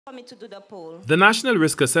The National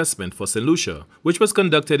Risk Assessment for St. Lucia, which was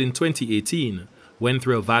conducted in 2018, went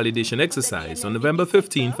through a validation exercise on November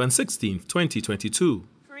 15th and 16th, 2022.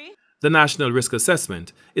 The National Risk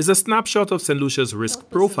Assessment is a snapshot of St. Lucia's risk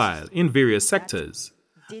profile in various sectors.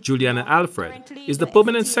 Juliana Alfred is the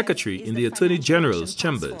Permanent Secretary in the Attorney General's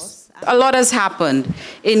Chambers. A lot has happened,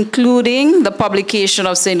 including the publication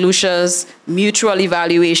of St. Lucia's Mutual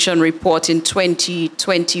Evaluation Report in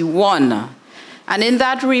 2021. And in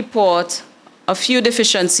that report, a few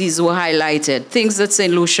deficiencies were highlighted, things that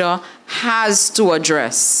St. Lucia has to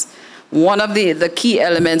address. One of the key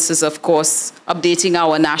elements is, of course, updating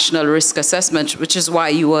our national risk assessment, which is why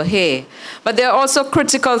you are here. But there are also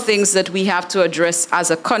critical things that we have to address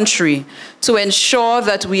as a country to ensure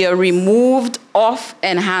that we are removed off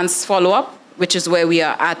enhanced follow-up, which is where we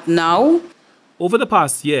are at now. Over the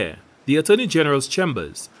past year, the Attorney General's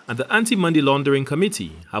Chambers and the Anti-Money Laundering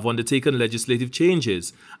Committee have undertaken legislative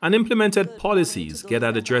changes and implemented policies geared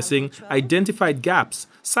at addressing identified gaps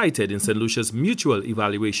cited in St. Lucia's Mutual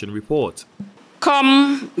Evaluation Report.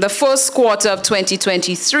 Come the first quarter of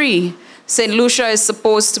 2023, St. Lucia is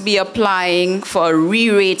supposed to be applying for a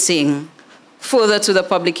re-rating further to the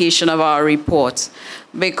publication of our report,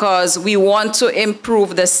 because we want to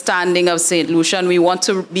improve the standing of St. Lucia and we want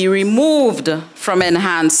to be removed from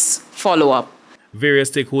enhanced follow-up.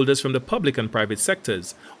 Various stakeholders from the public and private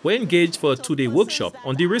sectors were engaged for a two-day workshop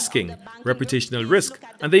on de-risking, reputational risk,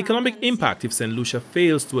 and the economic impact if St. Lucia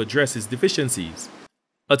fails to address its deficiencies.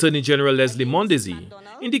 Attorney General Leslie Mondesi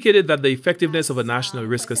indicated that the effectiveness of a national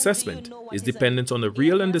risk assessment is dependent on a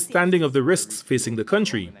real understanding of the risks facing the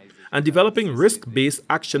country and developing risk-based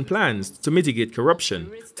action plans to mitigate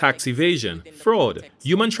corruption, tax evasion, fraud,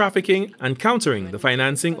 human trafficking, and countering the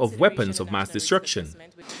financing of weapons of mass destruction.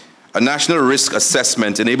 A national risk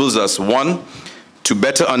assessment enables us, one, to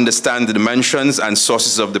better understand the dimensions and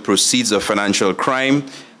sources of the proceeds of financial crime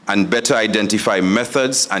and better identify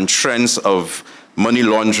methods and trends of money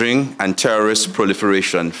laundering and terrorist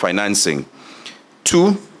proliferation financing.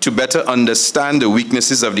 Two, to better understand the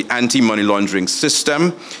weaknesses of the anti-money laundering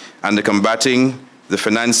system and the combating the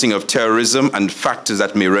financing of terrorism and factors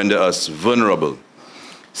that may render us vulnerable.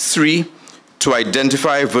 Three, to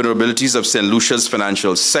identify vulnerabilities of St. Lucia's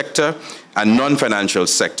financial sector and non-financial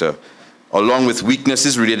sector, along with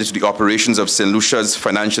weaknesses related to the operations of St. Lucia's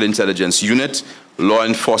Financial Intelligence Unit, law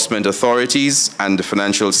enforcement authorities, and the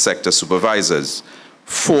financial sector supervisors.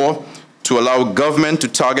 Four, to allow government to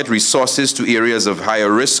target resources to areas of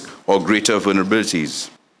higher risk or greater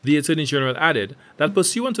vulnerabilities. The Attorney General added that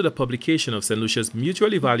pursuant to the publication of St. Lucia's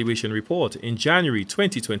Mutual Evaluation Report in January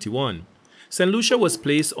 2021, St. Lucia was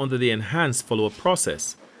placed under the enhanced follow-up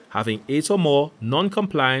process, having 8 or more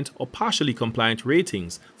non-compliant or partially compliant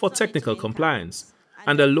ratings for technical compliance,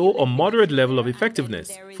 and a low or moderate level of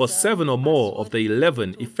effectiveness for 7 or more of the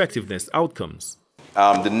 11 effectiveness outcomes.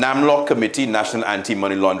 The NAMLOC Committee, National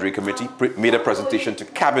Anti-Money Laundering Committee, made a presentation to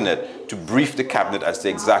Cabinet to brief the Cabinet as to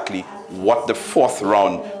exactly what the fourth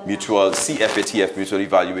round mutual CFATF mutual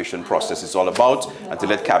evaluation process is all about, and to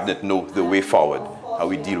let Cabinet know the way forward, how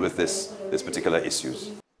we deal with these particular issues.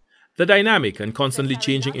 The dynamic and constantly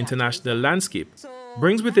changing international landscape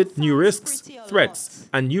brings with it new risks, threats,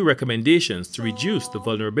 and new recommendations to reduce the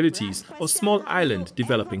vulnerabilities of small island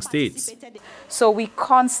developing states. So we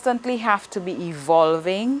constantly have to be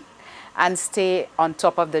evolving and stay on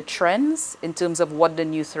top of the trends in terms of what the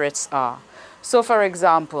new threats are. So for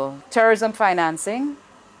example, terrorism financing,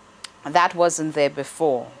 that wasn't there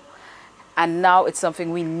before. And now it's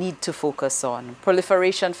something we need to focus on.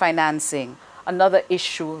 Proliferation financing, another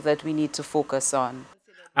issue that we need to focus on.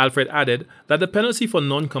 Alfred added that the penalty for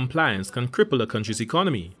non-compliance can cripple a country's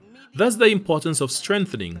economy. Thus, the importance of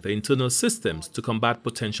strengthening the internal systems to combat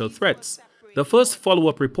potential threats. The first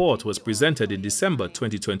follow-up report was presented in December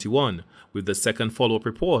 2021, with the second follow-up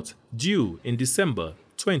report due in December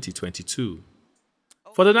 2022.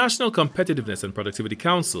 For the National Competitiveness and Productivity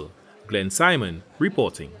Council, Glenn Simon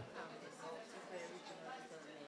reporting.